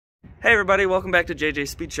Hey everybody, welcome back to JJ's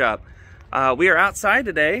Speed Shop. We are outside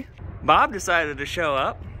today. Bob decided to show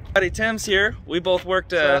up. Buddy Tim's here. We both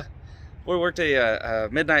worked a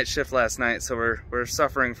midnight shift last night, so we're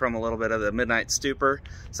suffering from a little bit of the midnight stupor.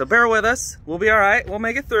 So bear with us. We'll be all right. We'll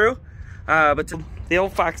make it through. But to the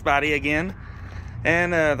old Fox body again.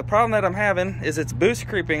 And the problem that I'm having is it's boost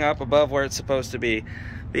creeping up above where it's supposed to be.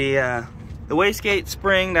 The wastegate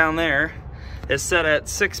spring down there is set at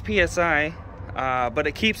 6 psi. But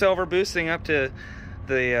it keeps over boosting up to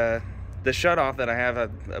the shutoff that I have, a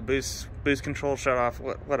boost control shutoff,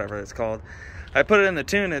 whatever it's called. I put it in the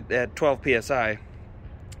tune at 12 psi. What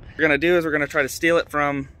we're gonna do is we're gonna try to steal it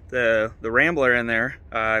from the Rambler in there.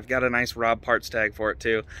 I've got a nice Rob parts tag for it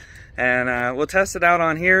too, and we'll test it out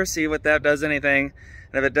on here, see what that does anything.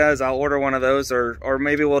 And if it does, I'll order one of those, or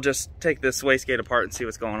maybe we'll just take this wastegate apart and see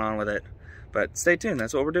what's going on with it. But stay tuned.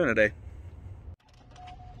 That's what we're doing today.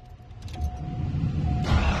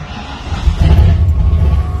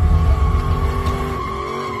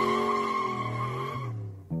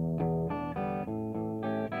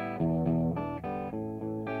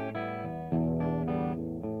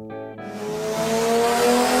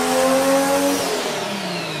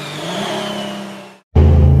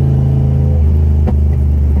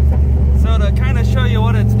 Show you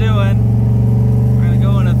what it's doing. We're gonna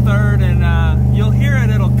go in a third, and you'll hear it.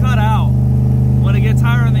 It'll cut out when it gets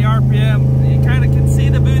higher in the RPM. You kind of can see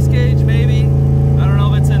the boost gauge, maybe. I don't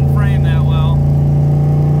know if it's in frame that well.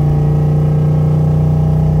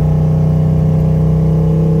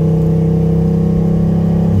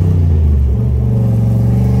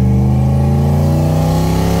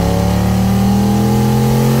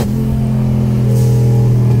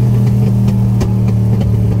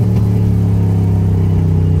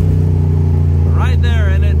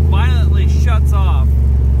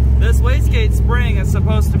 Wastegate spring is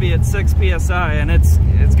supposed to be at 6 psi, and it's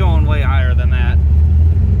going way higher than that.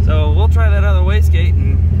 So we'll try that other wastegate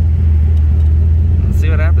and see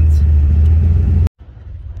what happens.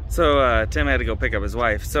 So Tim had to go pick up his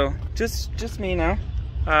wife, so just me now.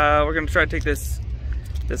 We're gonna try to take this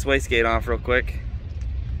wastegate off real quick.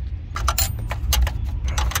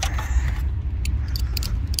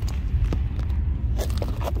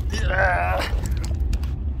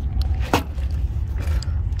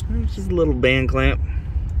 It's just a little band clamp.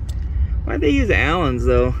 Why'd they use Allen's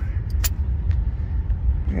though?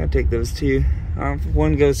 I gotta take those two.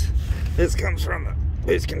 One goes, this comes from the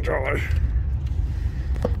boost controller.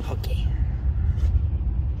 Okay.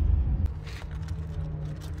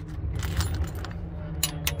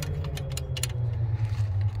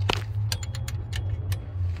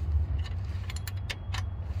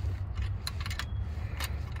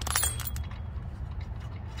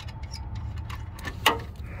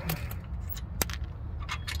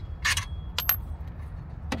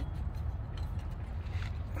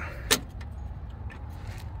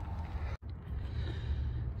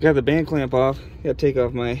 Got the band clamp off. Got to take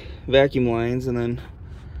off my vacuum lines, and then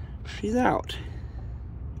she's out.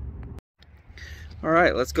 All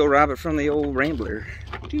right, let's go rob it from the old Rambler.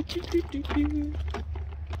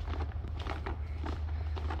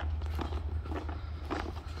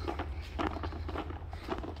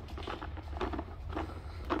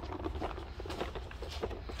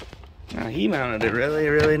 Now he mounted it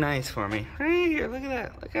really nice for me. Right here, look at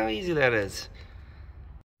that. Look how easy that is.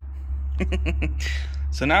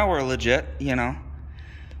 So now we're legit, you know.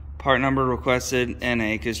 Part number requested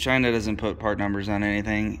NA, because China doesn't put part numbers on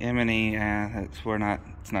anything. M&E,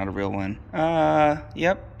 it's not a real one.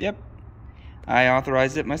 Yep. I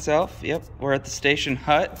authorized it myself. Yep, we're at the station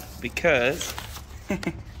hut because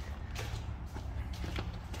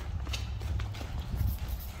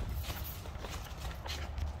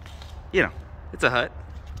you know, it's a hut.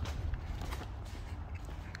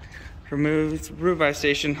 It's approved by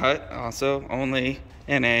station hut, also only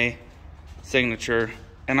NA signature,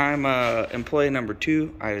 and I'm employee number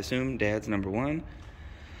 2. I assume Dad's number 1.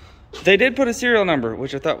 They did put a serial number,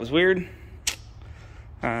 which I thought was weird.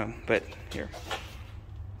 But here.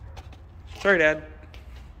 Sorry, Dad.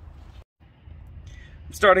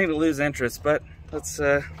 I'm starting to lose interest, but let's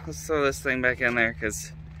throw this thing back in there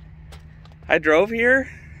because I drove here.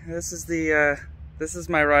 This is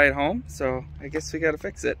my ride home, so I guess we gotta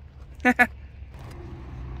fix it.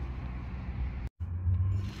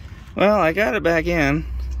 Well, I got it back in.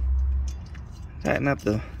 Tighten up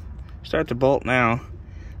start to bolt now.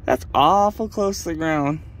 That's awful close to the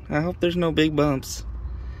ground. I hope there's no big bumps.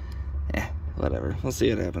 Yeah, whatever. We'll see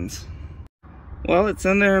what happens. Well, it's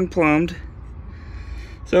in there and plumbed.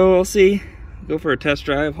 So we'll see. Go for a test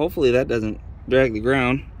drive. Hopefully that doesn't drag the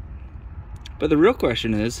ground. But the real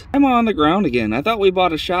question is, I'm on the ground again. I thought we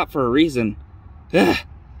bought a shop for a reason. Ugh,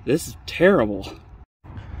 this is terrible.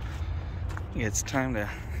 It's time to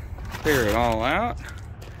clear it all out.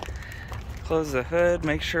 Close the hood,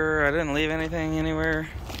 make sure I didn't leave anything anywhere.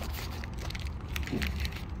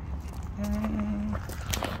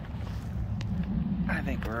 I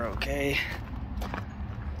think we're okay.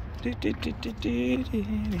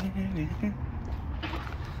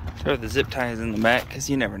 Throw the zip ties in the back because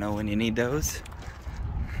you never know when you need those.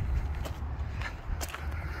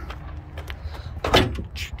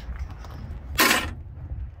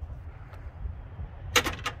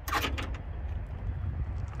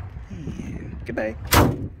 Goodbye.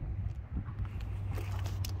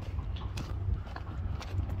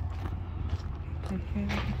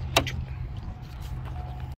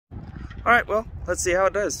 All right, well, let's see how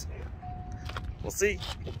it does. We'll see.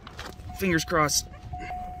 Fingers crossed.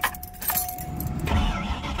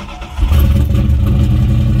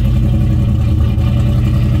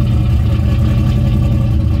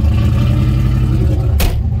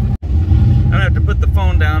 I'm gonna have to put the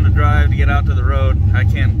phone down to drive to get out to the road. I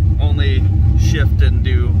can't only shift and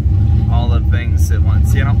do all the things at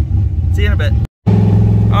once, you know? See you in a bit. All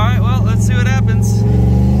right, well, let's see what happens.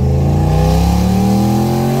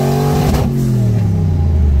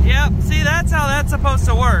 Yep, see, that's how that's supposed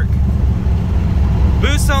to work.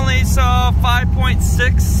 Boost only saw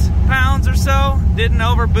 5.6 pounds or so. Didn't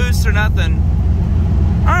overboost or nothing.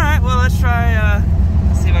 All right, well, let's try,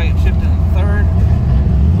 see if I can shift in third.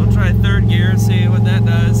 We'll try third gear and see what that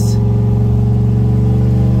does.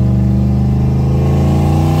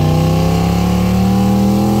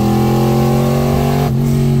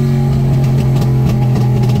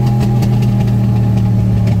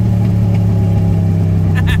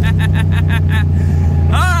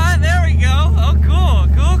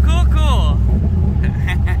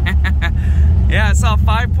 Yeah, I saw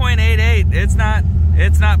 5.88. It's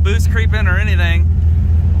not boost creeping or anything.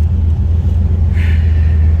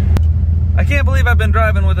 I can't believe I've been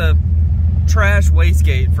driving with a trash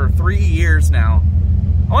wastegate for 3 years now.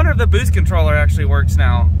 I wonder if the boost controller actually works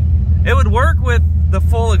now. It would work with the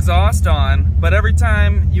full exhaust on, but every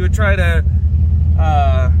time you would try to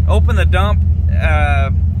open the dump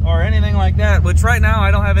or anything like that, which right now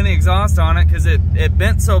I don't have any exhaust on it because it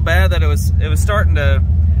bent so bad that it was starting to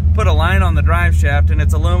put a line on the drive shaft, and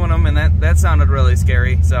it's aluminum, and that sounded really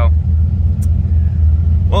scary. So,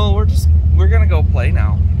 well, we're gonna go play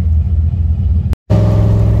now.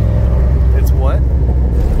 It's what?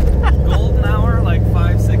 Golden hour, like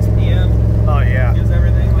 5-6 p.m. Oh yeah. Gives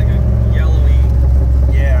everything like a yellowy.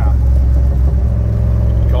 Yeah.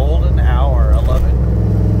 Golden hour. I love it.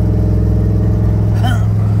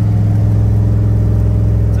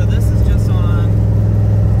 So this is just on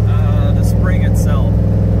the spring itself.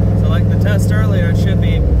 So like the test earlier, it should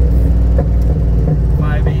be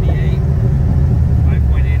 588.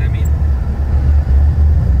 5.8, I mean.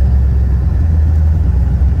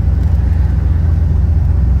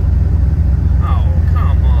 Oh,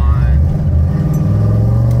 come on.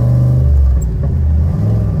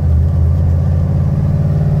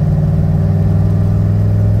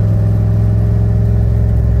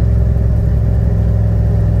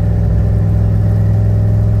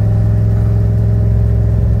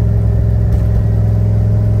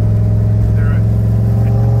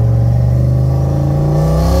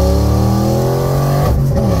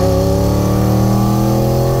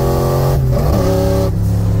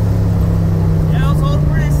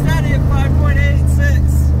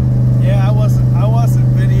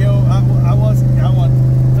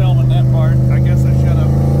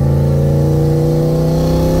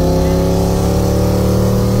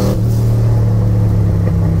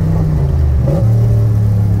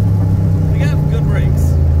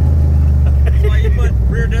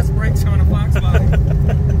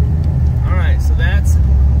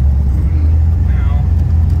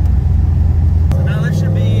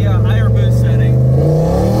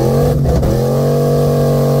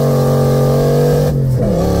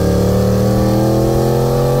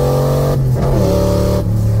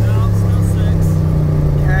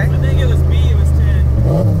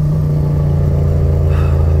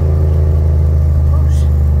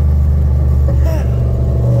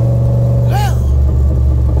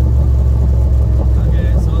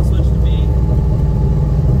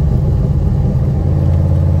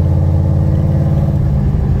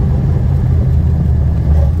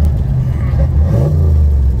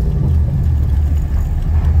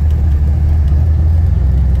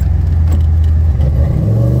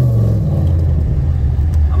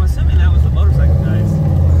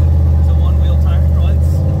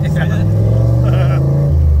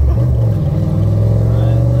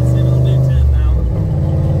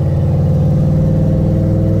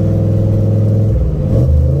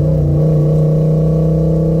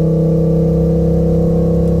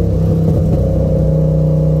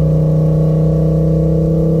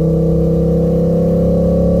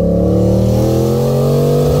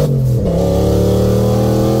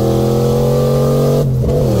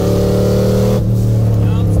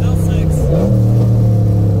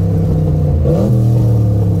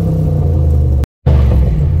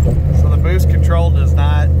 does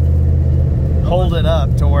not hold it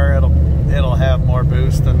up to where it'll have more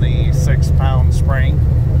boost than the 6-pound spring.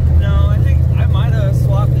 No, I think I might have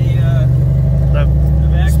swapped the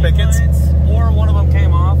vacuum spigots? lines, or one of them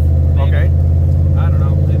came off. Maybe. Okay. I don't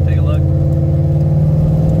know. Let's take a look.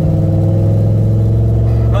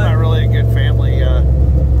 I'm not really a good family a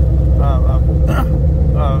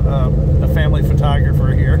family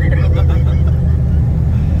photographer here.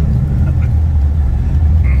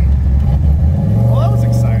 Well, that was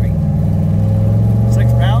exciting.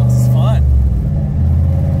 6 pounds is fun.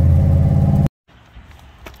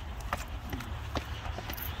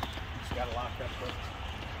 Just got to lock up quick.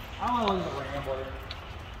 I'm only a rambler.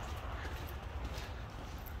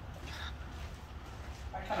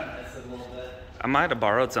 I kind of miss it a little bit. I might have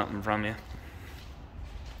borrowed something from you.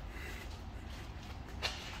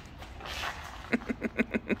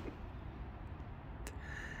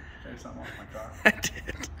 Take something off my car. I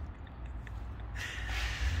did.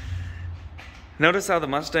 Notice how the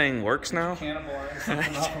Mustang works now? Cannibalized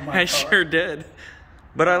something off of my I car. sure did.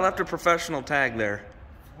 But I left a professional tag there.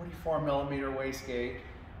 44mm wastegate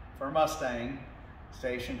for Mustang,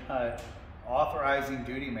 station hut, authorizing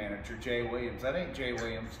duty manager Jay Williams. That ain't Jay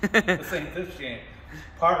Williams. This ain't this Jay.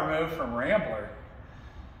 Part removed from Rambler.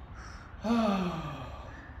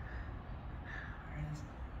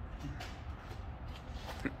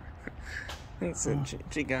 It's a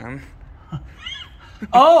G gun.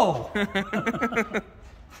 Oh!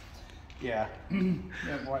 Yeah.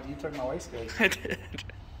 What, you took my wastegate. I did.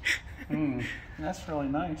 That's really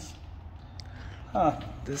nice. Huh.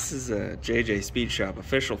 This is a JJ Speed Shop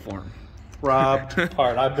official form. Robbed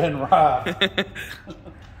part. I've been robbed.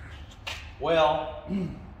 Well,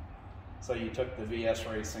 so you took the VS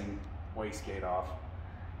Racing wastegate off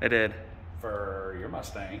I did. for your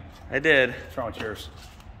Mustang. I did. What's wrong with yours?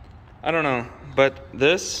 I don't know, but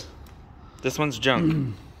this one's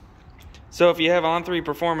junk. So if you have on-3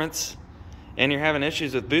 performance and you're having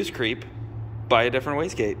issues with boost creep, buy a different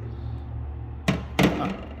wastegate.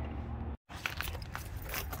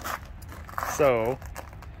 So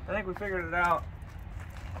I think we figured it out.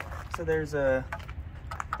 So there's 2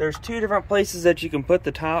 different places that you can put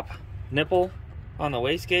the top nipple on the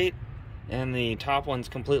wastegate, and the top one's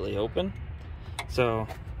completely open. So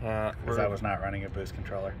Because I was not running a boost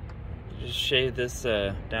controller. just shave this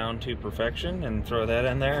down to perfection and throw that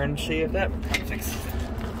in there and see if that fixes it.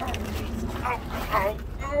 Oh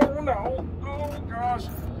no, oh gosh.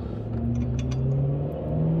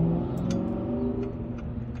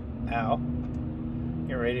 Ow.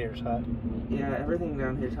 Your radiator's hot. Yeah, everything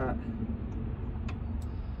down here's hot.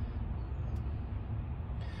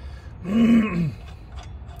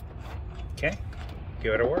 Okay,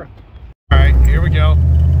 give it a whirl. All right, here we go.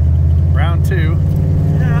 Round 2.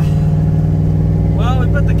 Yeah. Well, we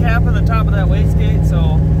put the cap on the top of that wastegate, so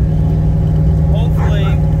hopefully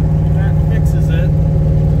that fixes it.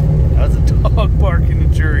 That's a dog barking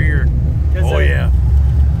at your ear. Oh yeah.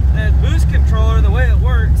 That boost controller, the way it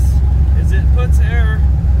works is it puts air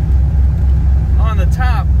on the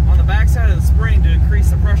top, on the back side of the spring to increase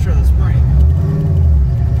the pressure of the spring.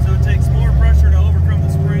 So it takes more pressure to overcome the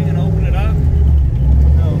spring and open it up.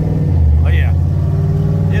 So Oh yeah.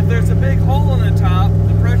 if there's a big hole in the top,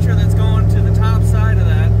 the pressure that's going to the top side of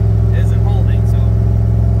that isn't holding. So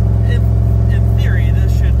in theory,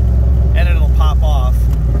 this should... And it'll pop off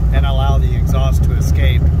and allow the exhaust to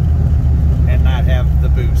escape and not have the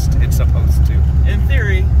boost it's supposed to. In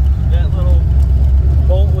theory, that little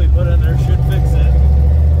bolt we put in there should fix it.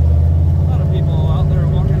 A lot of people out there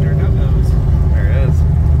walking their dugouts.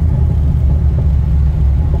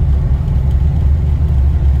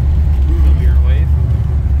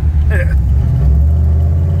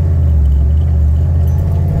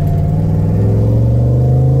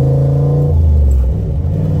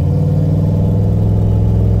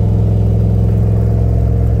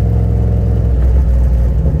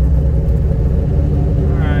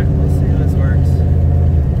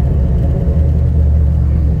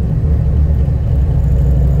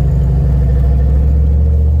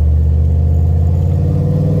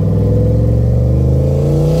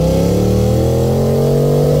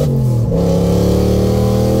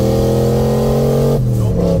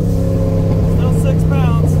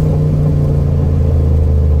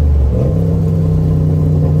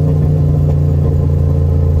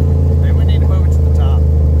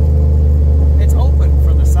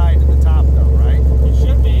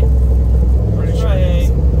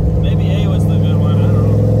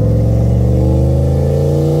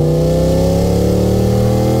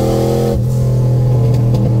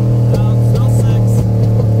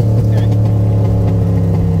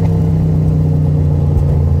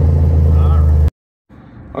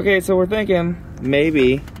 Okay, so we're thinking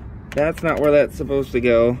maybe that's not where that's supposed to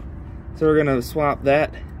go. So we're gonna swap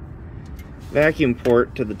that vacuum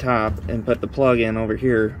port to the top and put the plug in over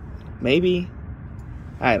here. Maybe,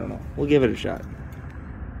 I don't know. We'll give it a shot.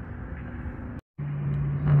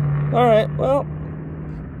 All right, well,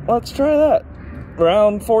 let's try that.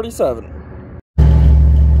 Round 47.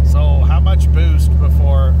 So how much boost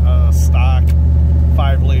before a stock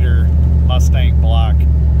 5-liter Mustang block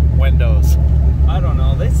windows? I don't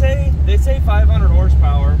know. They say 500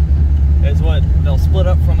 horsepower is what they'll split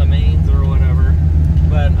up from the mains or whatever.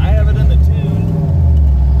 But I have it in the tune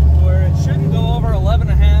where it shouldn't go over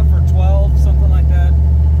 11.5 or 12, something like that.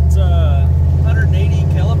 It's 180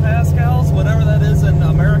 kilopascals, whatever that is in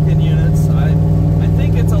American units. I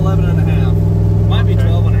think it's 11.5. Might be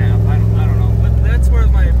 12.5. I don't know. But that's where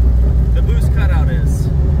the boost cutout is.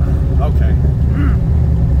 Okay.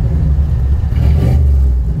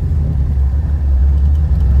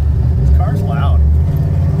 This car's loud.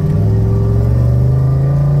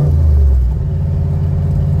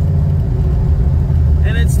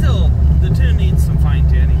 And it's still, the tune needs some fine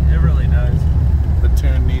tuning. It really does. The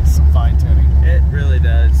tune needs some fine tuning. It really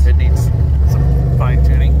does. It needs some fine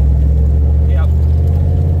tuning. Yep.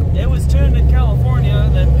 It was tuned in California,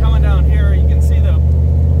 then coming down here, you can see the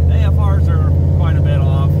AFRs are quite a bit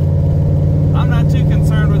off. I'm not too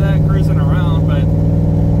concerned with that cruising around, but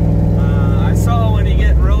I saw when you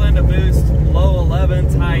get real into boost, low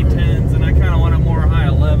 11s, high 10s, and I kind of want it more high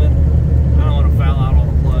 11. I don't want to foul out all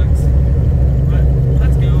the plugs. But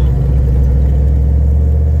let's go.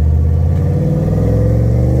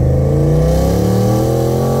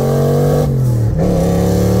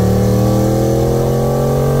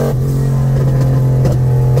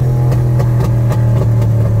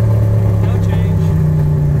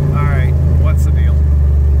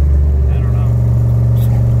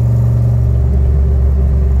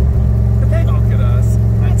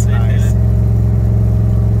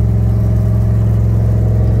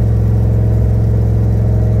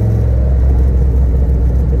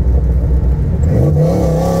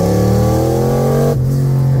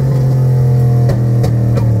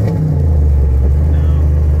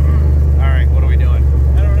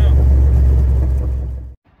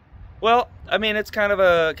 Well, I mean, it's kind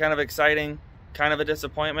of exciting, kind of a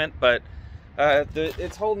disappointment, but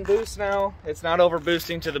it's holding boost now. It's not over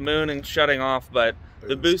boosting to the moon and shutting off, but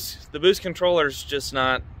the boost controller's just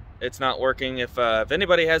not, it's not working. If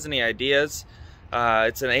anybody has any ideas,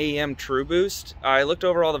 it's an AEM True Boost. I looked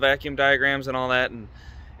over all the vacuum diagrams and all that, and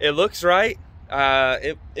it looks right.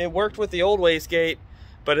 It worked with the old Wastegate,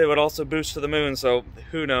 but it would also boost to the moon, so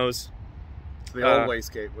who knows. The old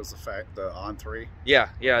Wastegate was the On 3? Yeah,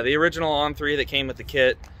 the original On 3 that came with the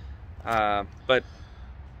kit. But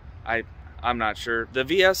I'm not sure. The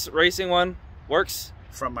VS Racing one works.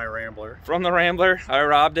 From my Rambler. From the Rambler. I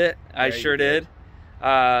robbed it. Yeah, I sure did.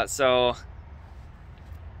 So,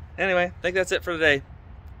 anyway, I think that's it for today.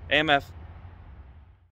 AMF.